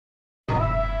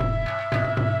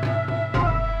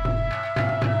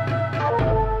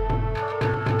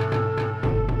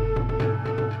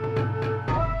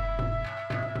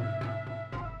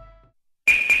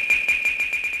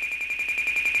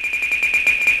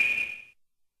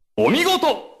お見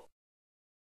事!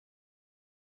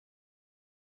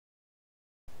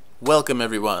 Welcome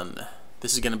everyone.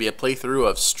 This is going to be a playthrough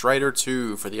of Strider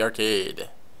 2 for the arcade.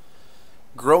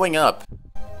 Growing up,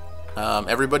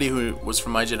 everybody who was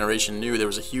from my generation knew there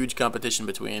was a huge competition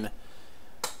between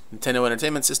Nintendo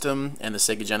Entertainment System and the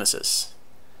Sega Genesis.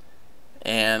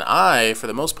 And I, for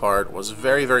the most part, was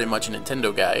very, very much a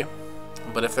Nintendo guy.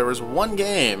 But if there was one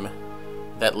game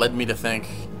that led me to think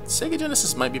Sega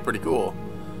Genesis might be pretty cool,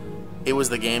 it was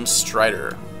the game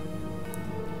Strider.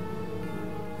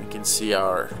 We can see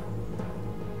our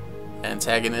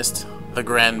antagonist, the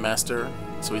Grandmaster,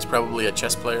 so he's probably a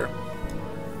chess player.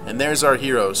 And there's our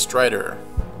hero, Strider.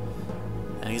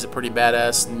 And he's a pretty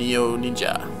badass Neo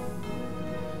Ninja.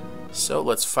 So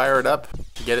let's fire it up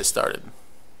to get it started.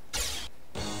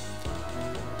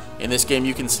 In this game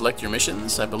you can select your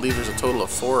missions. I believe there's a total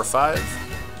of 4 or 5.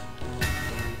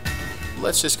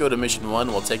 Let's just go to mission 1.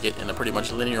 We'll take it in a pretty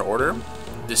much linear order.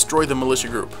 Destroy the militia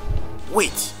group.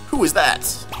 Wait, who is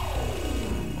that?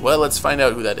 Well, let's find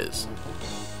out who that is.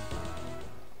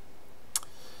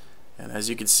 And as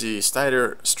you can see,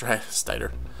 Strider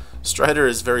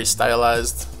is very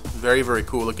stylized, very, very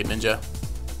cool looking ninja.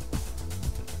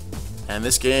 And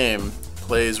this game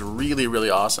plays really, really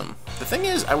awesome. The thing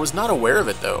is, I was not aware of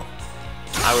it though.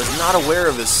 I was not aware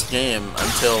of this game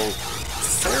until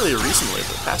fairly recently,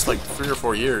 the past like 3 or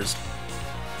 4 years.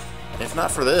 If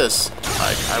not for this,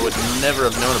 I would never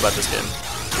have known about this game.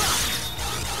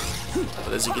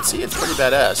 But as you can see, it's pretty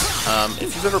badass.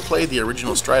 If you've ever played the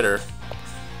original Strider,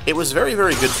 it was very,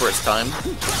 very good for its time,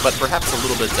 but perhaps a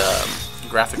little bit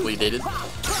graphically dated.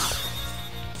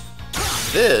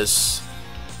 This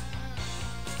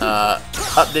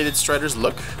updated Strider's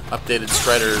look, updated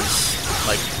Strider's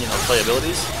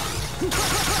playabilities,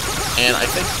 and I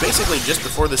think basically just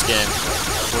before this game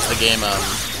was the game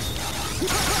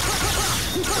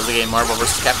Marvel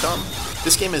vs. Capcom.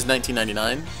 This game is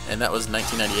 1999, and that was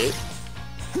 1998,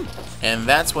 and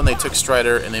that's when they took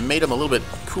Strider and they made him a little bit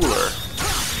cooler.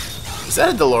 Is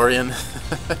that a DeLorean?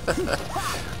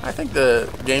 I think the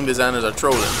game designers are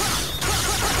trolling.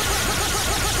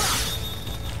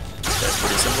 That's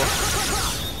pretty simple.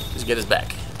 Just get his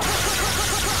back.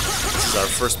 This is our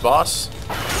first boss.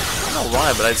 I don't know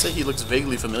why, but I'd say he looks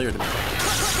vaguely familiar to me.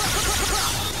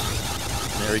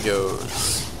 And there he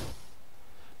goes.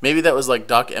 Maybe that was like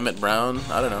Doc Emmett Brown.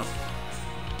 I don't know.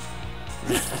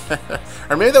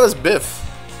 Or maybe that was Biff.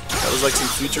 That was like some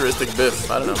futuristic Biff.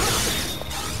 I don't know.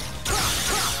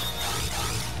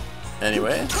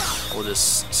 Anyway, we'll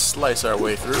just slice our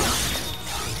way through,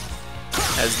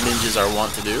 as ninjas are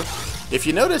wont to do. If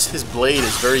you notice, his blade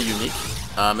is very unique.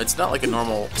 It's not like a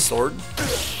normal sword.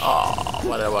 Aw,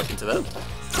 why did I walk into that?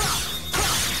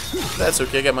 That's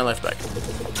okay, I got my life back.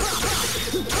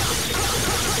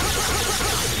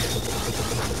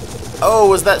 Oh,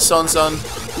 was that Son?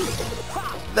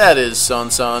 That is Son.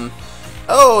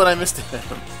 Oh, and I missed him.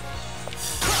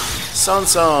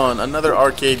 Son, another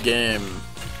arcade game.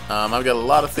 I've got a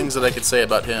lot of things that I could say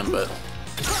about him, but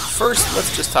first,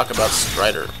 let's just talk about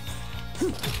Strider.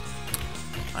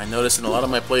 I notice in a lot of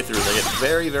my playthroughs I get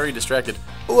very, very distracted.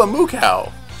 Oh, a moo cow!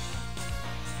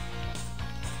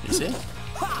 You see?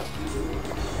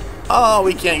 Oh,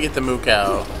 we can't get the moo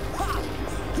cow.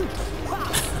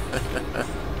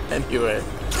 Anyway,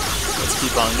 let's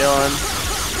keep on going.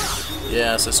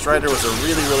 Yeah, so Strider was a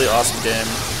really, really awesome game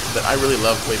that I really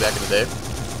loved way back in the day.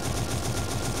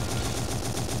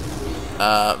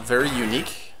 Very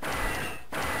unique,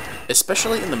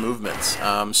 especially in the movements.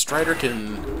 Strider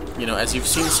can, as you've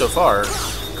seen so far,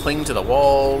 cling to the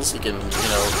walls. He can,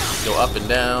 go up and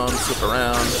down, flip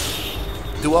around,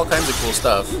 do all kinds of cool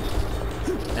stuff.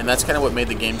 And that's kind of what made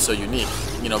the game so unique.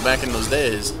 Back in those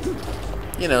days,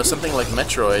 something like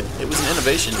Metroid, it was an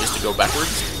innovation just to go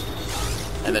backwards.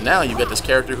 And then now you've got this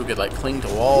character who could like cling to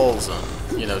walls and,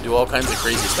 do all kinds of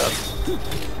crazy stuff.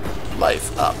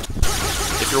 Life up.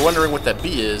 If you're wondering what that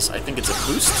B is, I think it's a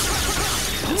boost.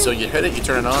 And so you hit it, you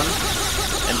turn it on,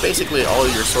 and basically all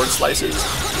of your sword slices,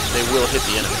 they will hit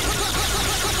the enemy.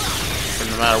 And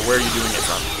no matter where you're doing it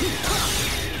from.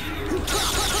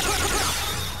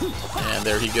 And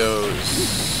there he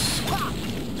goes.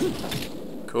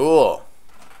 Cool.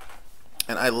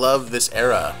 And I love this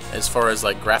era as far as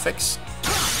like graphics.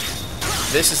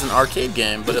 This is an arcade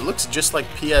game, but it looks just like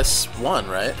PS1,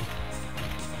 right?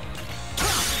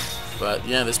 But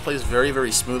yeah, this plays very,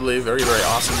 very smoothly, very, very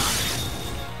awesome.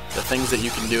 The things that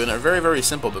you can do, and they're very, very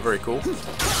simple, but very cool.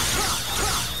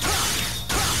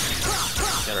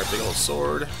 Got our big old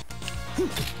sword.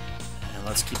 And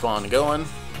let's keep on going.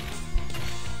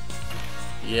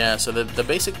 Yeah, so the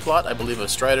basic plot, I believe, of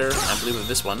Strider, I believe of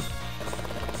this one,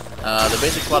 The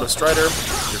basic plot of Strider,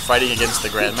 you're fighting against the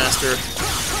Grandmaster,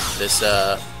 this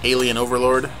alien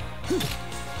overlord,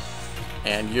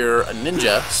 and you're a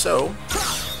ninja, so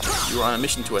you are on a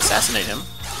mission to assassinate him.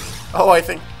 Oh, I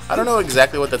don't know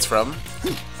exactly what that's from.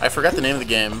 I forgot the name of the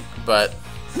game, but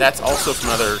that's also from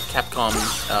another Capcom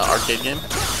arcade game.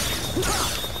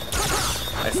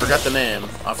 I forgot the name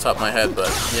off the top of my head, but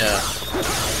yeah.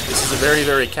 This is a very,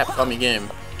 very Capcomy game.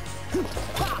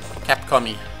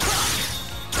 Capcomy.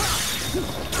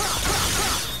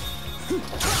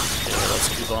 Okay, let's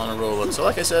keep on a roll. So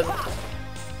like I said,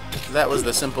 that was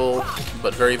the simple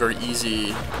but very, very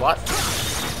easy plot.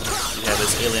 You have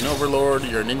this alien overlord,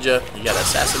 you're a ninja, you gotta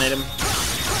assassinate him.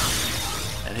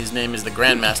 And his name is the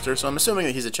Grandmaster, so I'm assuming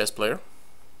that he's a chess player.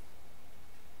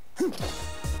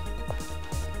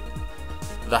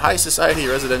 The High Society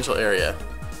residential area.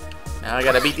 Now I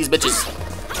gotta beat these bitches.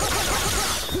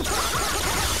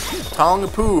 Tong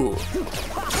Poo.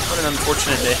 What an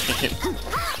unfortunate name.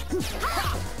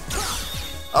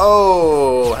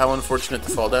 Oh, how unfortunate to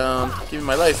fall down. Give me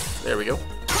my life. There we go.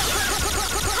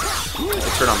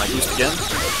 I'll turn on my boost again.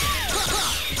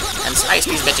 And slice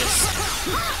these bitches.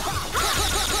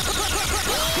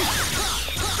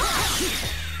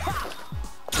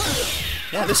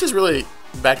 Yeah, this is really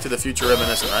Back to the Future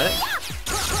reminiscent, right?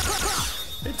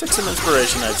 It took some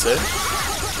inspiration, I'd say.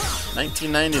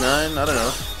 1999, I don't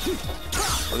know.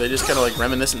 Were they just kind of like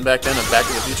reminiscent back then of Back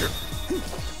to the Future?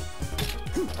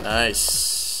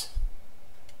 Nice.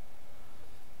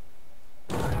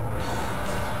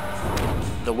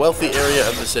 The wealthy area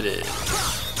of the city.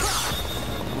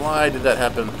 Why did that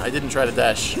happen? I didn't try to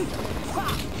dash.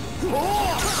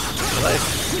 Life.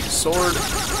 Sword.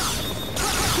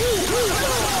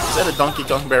 Is that a Donkey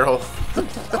Kong barrel?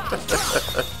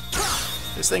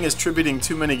 This thing is tributing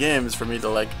too many games for me to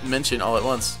like mention all at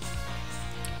once.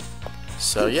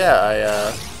 So yeah,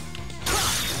 I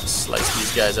slice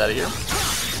these guys out of here.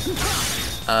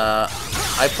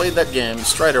 I played that game,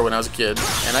 Strider, when I was a kid,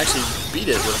 and I actually beat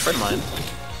it with a friend of mine.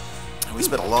 And we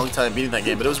spent a long time beating that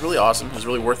game, but it was really awesome. It was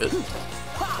really worth it.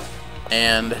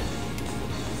 And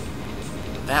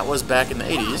that was back in the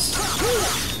 80s.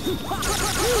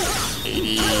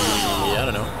 80, I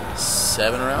don't know,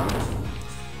 7 around.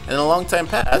 And then a long time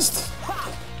passed,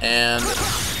 and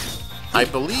I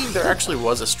believe there actually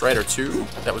was a Strider 2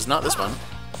 that was not this one.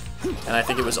 And I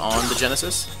think it was on the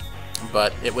Genesis,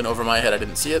 but it went over my head. I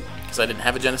didn't see it because I didn't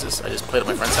have a Genesis. I just played at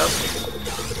my friend's house.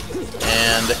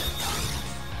 And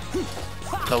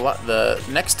the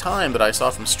next time that I saw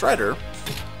from Strider,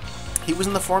 he was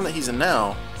in the form that he's in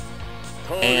now.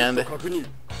 And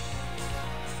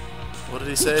what did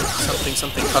he say? Something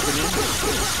Capcomy?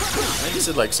 I think he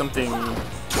said like something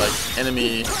like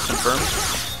enemy confirmed.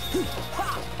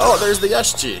 Oh, there's the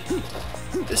Yashichi.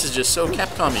 This is just so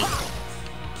Capcomy.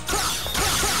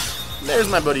 There's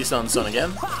my buddy Son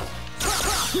again.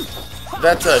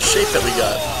 That shape that we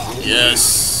got.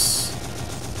 Yes.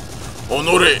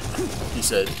 Honore, he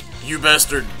said. You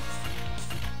bastard.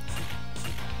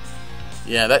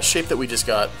 Yeah, that shape that we just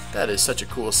got, that is such a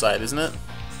cool sight, isn't it?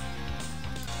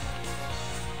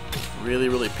 Really,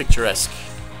 really picturesque.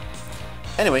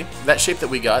 Anyway, that shape that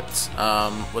we got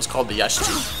was called the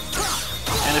Yashichi.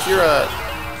 And if you're a...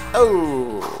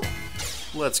 Oh!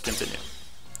 Let's continue.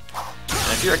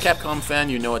 And if you're a Capcom fan,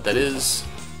 you know what that is.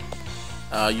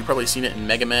 You've probably seen it in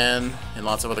Mega Man and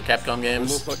lots of other Capcom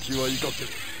games.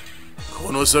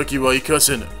 Konosaki wa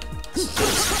ikasenu.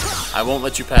 I won't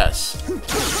let you pass.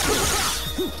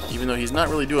 Even though he's not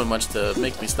really doing much to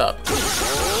make me stop.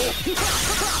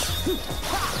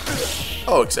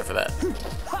 Oh, except for that.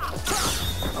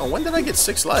 Oh, when did I get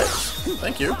 6 lives?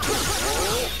 Thank you.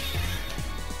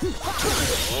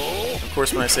 Of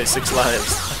course, when I say 6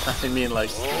 lives, I mean like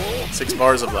 6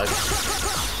 bars of life.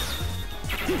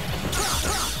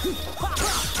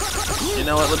 You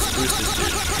know what? Let's boost this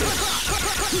dude.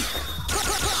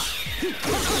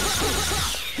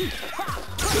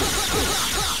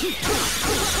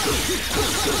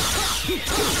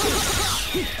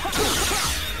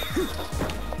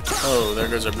 Oh, there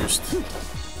goes our boost.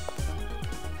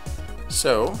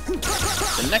 So,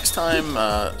 the next time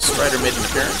Strider made an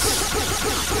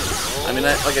appearance, I mean,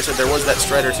 like I said, there was that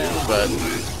Strider too, but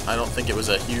I don't think it was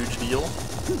a huge deal.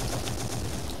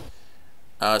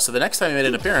 So the next time he made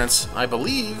an appearance, I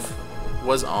believe,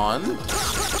 was on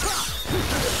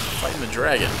fighting the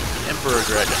dragon, the Emperor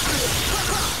Dragon.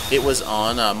 It was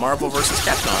on Marvel vs.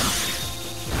 Capcom,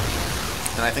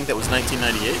 and I think that was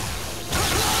 1998.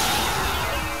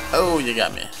 Oh, you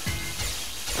got me.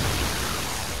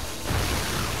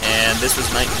 And this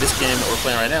game that we're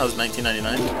playing right now is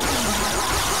 1999.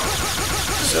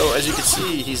 So as you can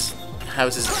see, he's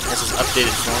has his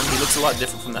updated form. He looks a lot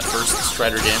different from that first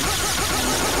Strider game.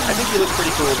 I think he looked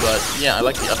pretty cool, but yeah, I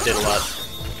like the update a lot.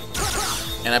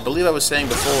 And I believe I was saying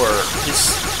before, his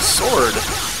sword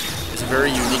is a very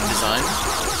unique design.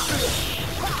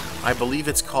 I believe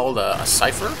it's called a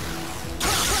cipher,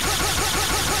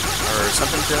 or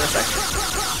something to that effect.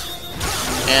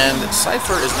 And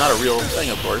cipher is not a real thing,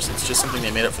 of course. It's just something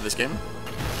they made up for this game.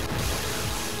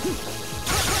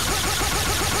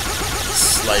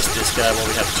 Slice this guy while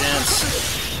we have a chance.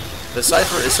 The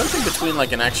cipher is something between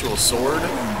like an actual sword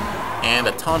and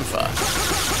a tonfa.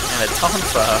 And a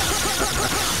tonfa,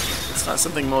 it's not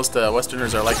something most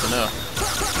Westerners are like to know.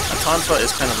 A tonfa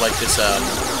is kind of like this,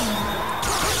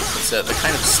 it's the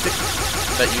kind of stick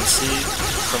that you'd see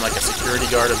from like a security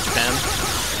guard of Japan.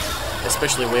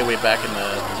 Especially way back in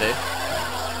the day.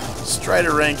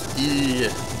 Strider rank E.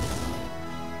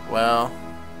 Well,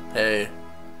 hey.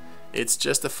 It's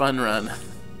just a fun run.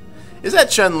 Is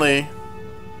that Chun-Li?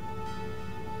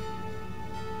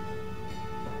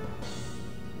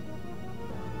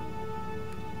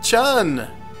 Chun!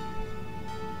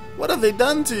 What have they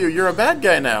done to you? You're a bad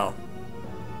guy now.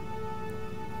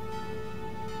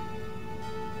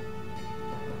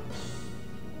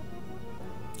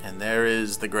 And there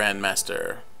is the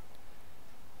Grandmaster,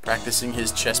 practicing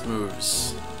his chess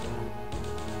moves.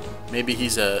 Maybe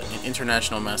he's an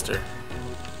international master.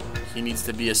 He needs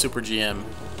to be a super GM.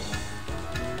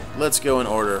 Let's go in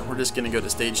order. We're just gonna go to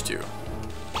stage 2.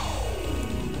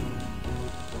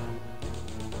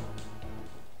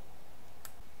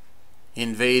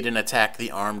 Invade and attack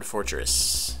the armed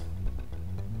fortress.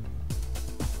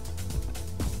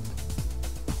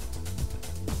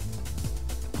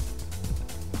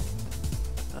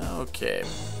 Okay,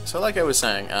 so like I was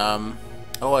saying,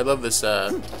 oh, I love this,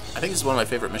 I think this is one of my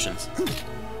favorite missions.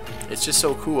 It's just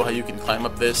so cool how you can climb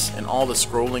up this, and all the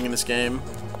scrolling in this game,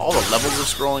 all the levels of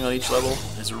scrolling on each level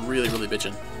is really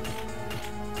bitchin'.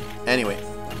 Anyway,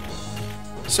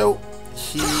 so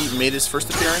he made his first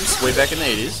appearance way back in the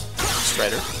 80s,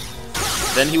 Strider.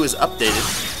 Then he was updated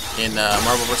in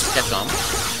Marvel vs. Capcom,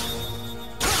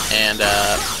 and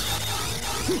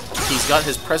he's got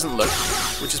his present look,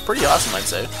 which is pretty awesome, I'd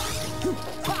say.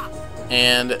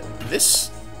 And this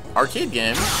arcade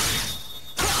game,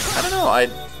 I don't know,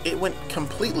 it went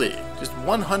completely, just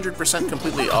 100%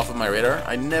 completely off of my radar.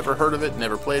 I never heard of it,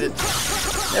 never played it,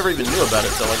 never even knew about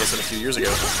it until, like I said, a few years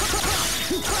ago.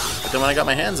 But then when I got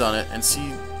my hands on it and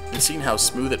seen how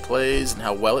smooth it plays and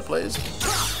how well it plays,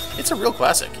 it's a real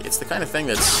classic. It's the kind of thing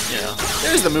that's, you know,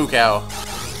 there's the Moo Cow.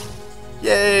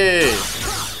 Yay!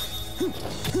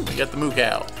 We got the Moo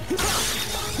Cow.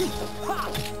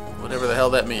 Whatever the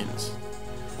hell that means.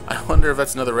 I wonder if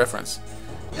that's another reference.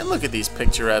 And look at these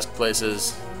picturesque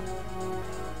places.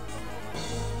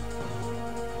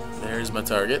 There's my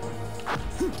target.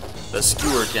 The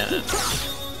skewer cannon.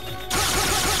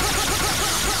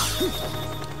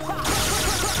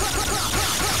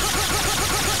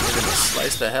 We're gonna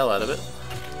slice the hell out of it.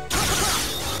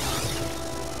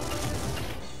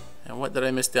 And what did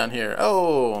I miss down here?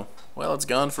 Oh, well, it's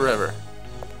gone forever.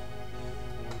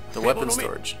 The weapon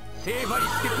storage.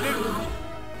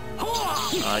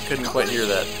 I couldn't quite hear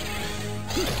that.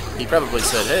 He probably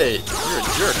said, "Hey, you're a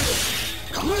jerk.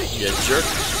 You jerk."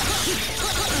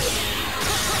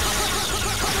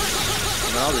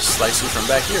 And I'll just slice you from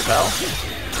back here, pal.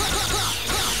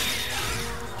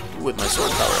 With my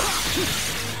sword power up.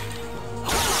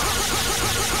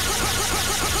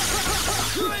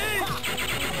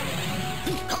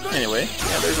 Anyway,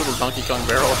 yeah, there's a little Donkey Kong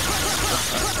barrel.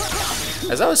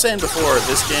 As I was saying before,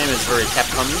 this game is very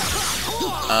Capcomy.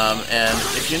 And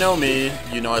if you know me,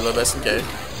 you know I love SNK.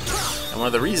 And one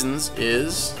of the reasons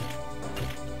is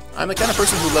I'm the kind of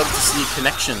person who loves to see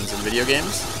connections in video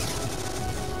games.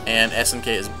 And SNK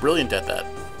is brilliant at that.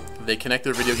 They connect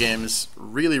their video games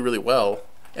really well,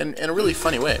 and in a really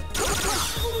funny way.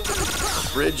 A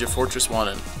bridge of Fortress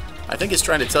Wannen. I think it's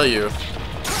trying to tell you,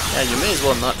 yeah, you may as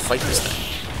well not fight this thing.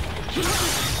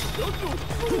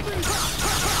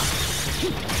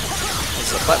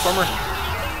 It's a platformer.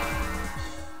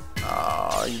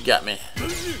 Oh, you got me.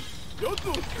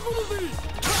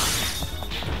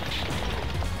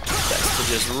 Best to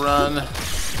just run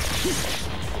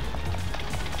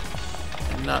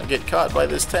and not get caught by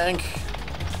this tank.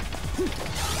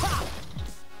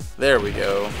 There we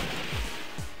go.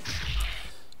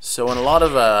 So in a lot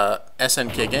of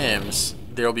SNK games,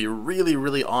 there'll be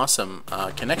really awesome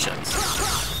connections.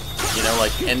 You know,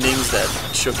 like endings that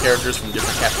show characters from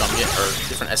different Capcom or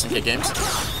different SNK games.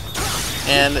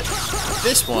 And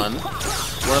this one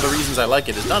of the reasons I like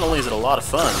it is not only is it a lot of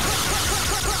fun,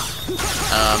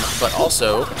 but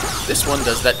also this one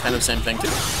does that kind of same thing too.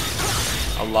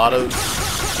 A lot of,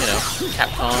 you know,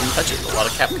 Capcom touches, a lot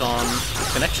of Capcom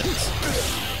connections.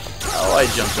 Oh, I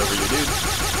jumped over you, dude.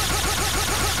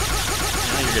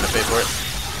 Now you're gonna pay for it.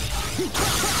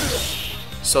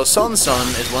 So Son is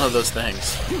one of those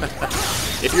things.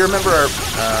 If you remember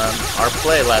our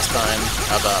play last time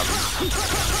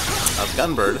of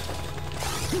Gunbird,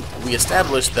 we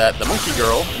established that the monkey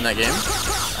girl in that game...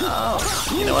 Oh,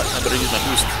 you know what? I better use my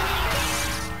boost.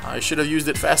 I should have used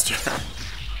it faster.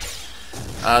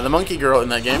 The monkey girl in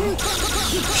that game,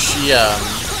 she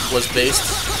was based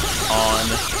on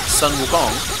Sun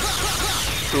Wukong,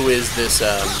 who is this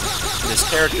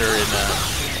character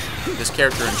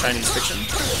in Chinese fiction.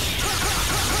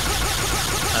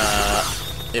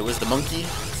 It was the monkey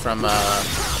from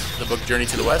the book Journey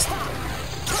to the West.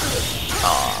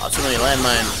 Aw, too many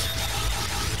landmines.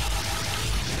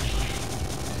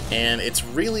 And it's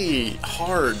really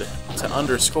hard to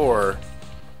underscore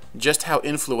just how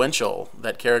influential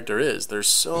that character is. There's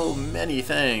so many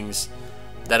things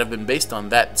that have been based on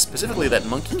that, specifically that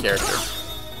monkey character.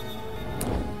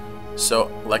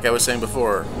 So, like I was saying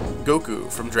before,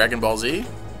 Goku from Dragon Ball Z,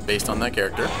 based on that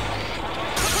character.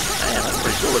 Man, that's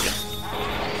pretty cool looking.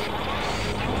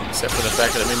 Except for the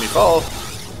fact that it made me fall.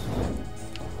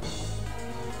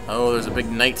 Oh, there's a big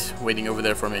knight waiting over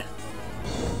there for me.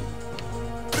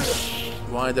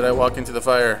 Why did I walk into the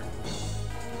fire?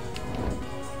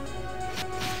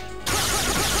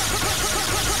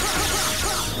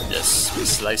 Yes, we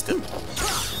sliced him.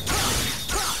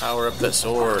 Power up the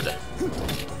sword.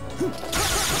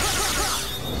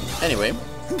 Anyway,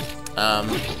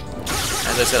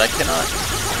 as I said, I cannot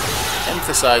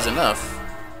emphasize enough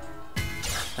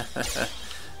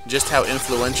just how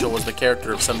influential was the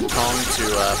character of Sun Wukong to,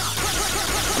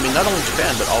 I mean, not only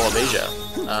Japan, but all of Asia.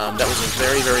 That was a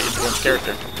very, very influential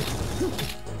character.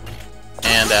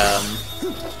 And,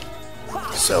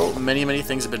 so many, many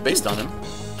things have been based on him.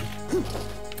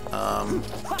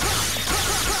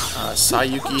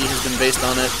 Sayuki has been based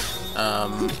on it.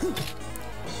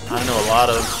 I don't know,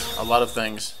 a lot of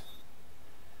things.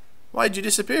 Why'd you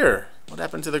disappear? What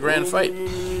happened to the grand fight?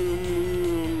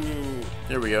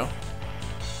 There we go.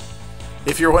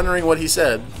 If you're wondering what he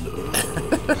said,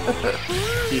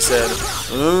 he said,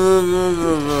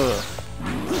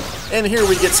 and here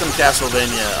we get some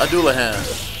Castlevania, Adulahan.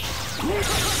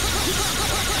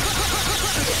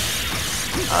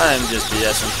 I'm just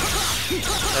BSing.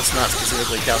 That's not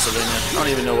specifically Castlevania. I don't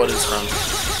even know what it's from.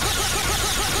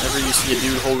 Whenever you see a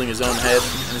dude holding his own head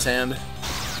in his hand,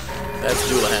 that's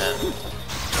Adulahan.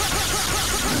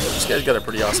 This guy's got a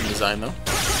pretty awesome design, though.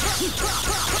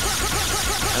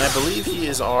 And I believe he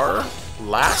is our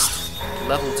last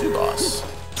level 2 boss.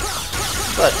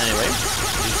 But anyway,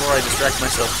 before I distract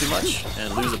myself too much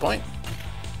and lose a point,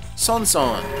 Son.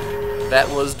 That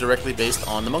was directly based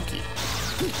on the monkey.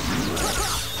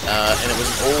 And it was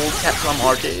an old Capcom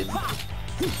arcade.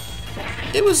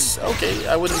 It was okay.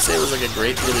 I wouldn't say it was like a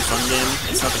great, really fun game.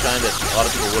 It's not the kind that a lot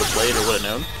of people would have played or would have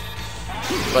known.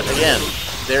 But again,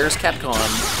 there's Capcom,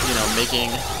 you know,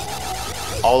 making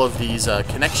all of these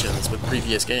connections with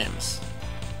previous games.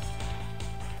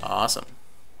 Awesome.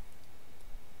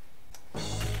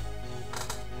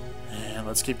 And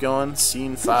let's keep going.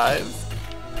 Scene 5.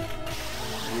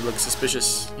 You look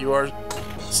suspicious. You are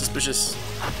suspicious.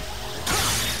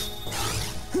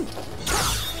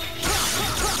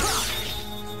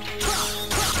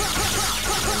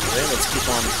 Anyway, let's keep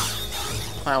on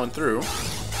plowing through.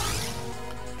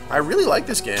 I really like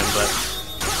this game, but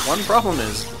one problem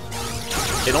is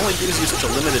it only gives you such a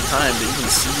limited time to even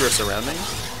see your surroundings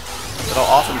that I'll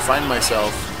often find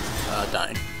myself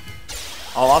dying.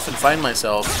 I'll often find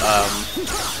myself,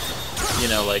 you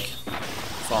know, like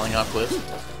falling off cliffs.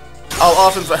 I'll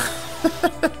often find...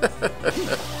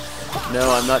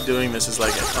 No, I'm not doing this as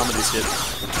like a comedy skit.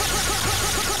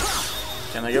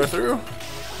 Can I go through?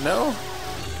 No?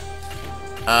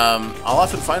 I'll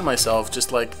often find myself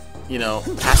just like, you know,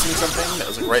 passing something that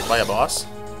was like right by a boss,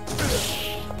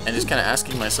 and just kind of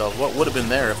asking myself, what would have been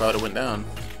there if I would have went down?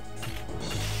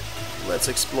 Let's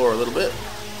explore a little bit.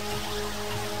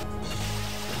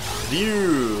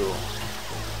 View!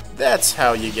 That's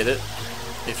how you get it.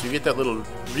 If you get that little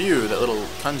view, that little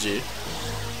kanji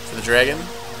for the dragon,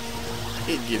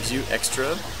 it gives you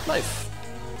extra life.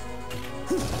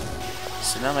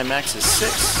 So now my max is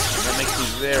 6, and that makes me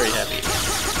very happy.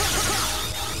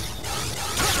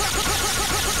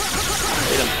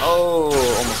 Hit him. Oh,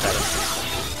 almost had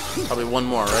him. Probably one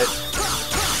more, right?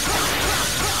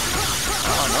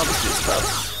 Oh no, this dude's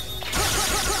tough.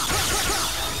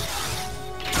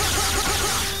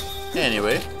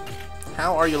 Anyway,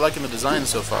 how are you liking the design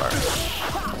so far?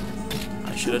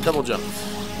 Should have double jumped.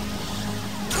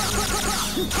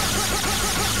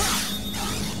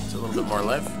 It's a little bit more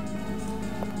life.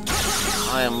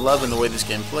 I am loving the way this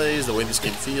game plays, the way this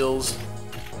game feels.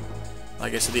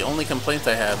 Like I said, the only complaint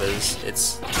I have is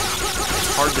it's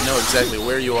hard to know exactly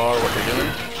where you are, what you're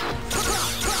doing.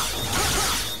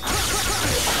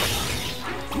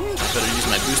 I better use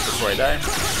my boost before I die.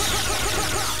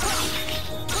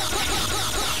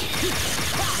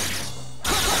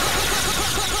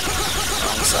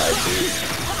 Wrong side, dude.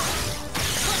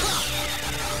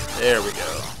 There we go.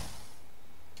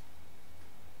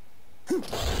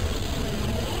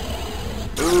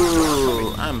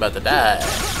 Ooh, I'm about to die.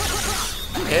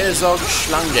 Herzog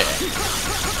Schlange.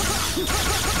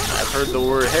 I've heard the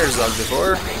word Herzog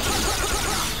before.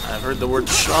 I've heard the word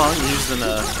Schlong used in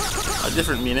a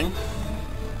different meaning.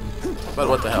 But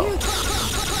what the hell?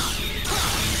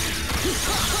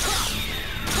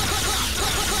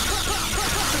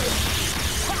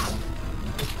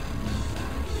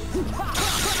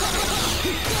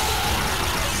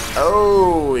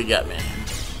 Oh, he got me.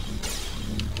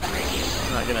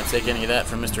 I'm not gonna take any of that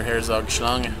from Mr. Herzog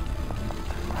Schlang.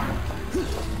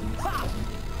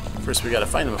 First, we gotta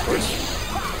find him, of course.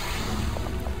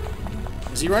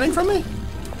 Is he running from me?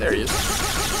 There he is.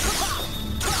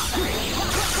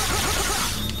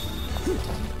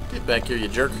 Get back here, you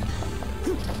jerk.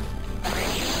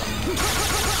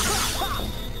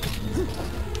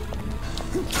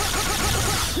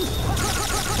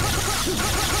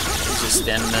 He's just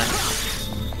standing there.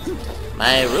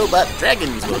 My robot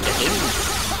dragons will get him.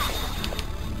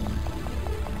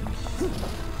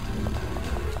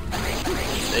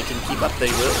 If they can keep up, they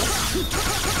will.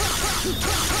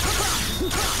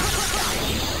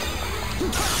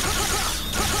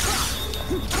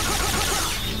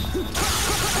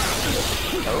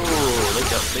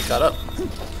 Oh, they got up.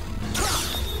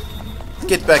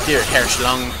 Get back here, Herr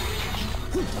Schlong.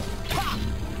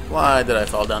 Why did I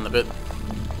fall down the pit?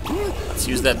 Let's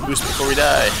use that boost before we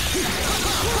die.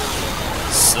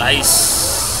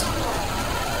 Slice.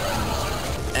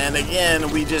 And again,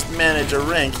 we just manage a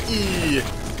rank E.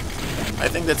 I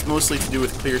think that's mostly to do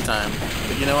with clear time.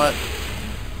 But you know what?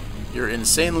 You're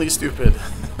insanely stupid.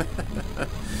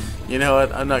 You know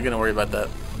what? I'm not going to worry about that.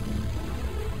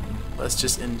 Let's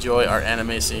just enjoy our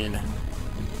anime scene.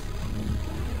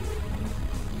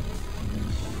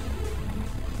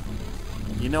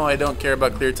 You know I don't care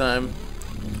about clear time,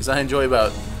 because I enjoy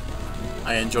about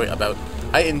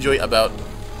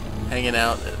hanging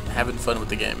out and having fun with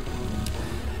the game.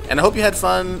 And I hope you had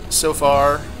fun so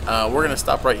far. We're gonna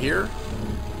stop right here,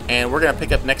 and we're gonna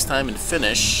pick up next time and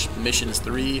finish missions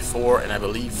 3, 4, and I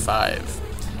believe 5.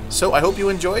 So I hope you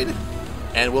enjoyed,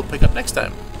 and we'll pick up next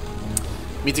time.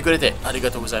 Mite kurete,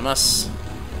 arigatou gozaimasu.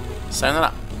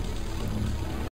 Sayonara.